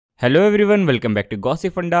Hello everyone, welcome back to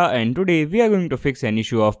Gossipfunda, and today we are going to fix an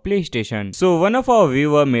issue of PlayStation. So one of our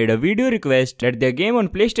viewer made a video request that their game on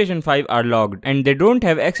PlayStation 5 are locked and they don't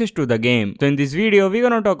have access to the game. So in this video we're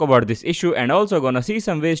gonna talk about this issue and also gonna see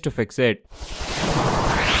some ways to fix it.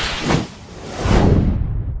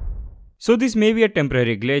 So this may be a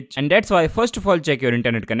temporary glitch, and that's why first of all check your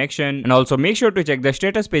internet connection and also make sure to check the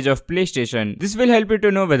status page of PlayStation. This will help you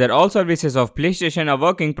to know whether all services of PlayStation are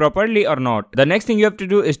working properly or not. The next thing you have to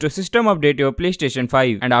do is to system update your PlayStation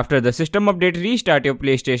 5, and after the system update restart your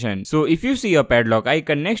PlayStation. So if you see a padlock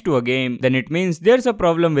icon next to a game, then it means there's a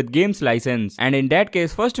problem with game's license, and in that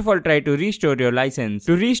case first of all try to restore your license.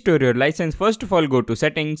 To restore your license, first of all go to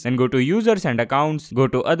settings and go to users and accounts, go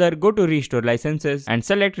to other, go to restore licenses and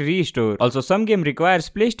select restore. Also, some game requires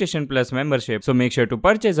PlayStation Plus membership, so make sure to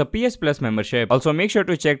purchase a PS Plus membership. Also, make sure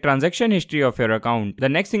to check transaction history of your account. The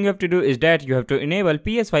next thing you have to do is that you have to enable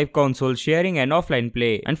PS5 console sharing and offline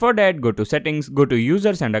play. And for that, go to settings, go to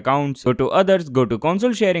users and accounts, go to others, go to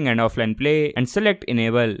console sharing and offline play and select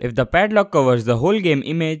enable. If the padlock covers the whole game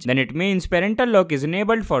image, then it means parental lock is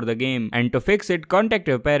enabled for the game. And to fix it, contact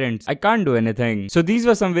your parents. I can't do anything. So these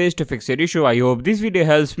were some ways to fix your issue. I hope this video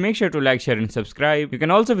helps. Make sure to like, share and subscribe. You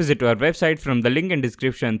can also visit our website from the link in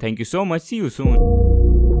description. Thank you so much. See you soon.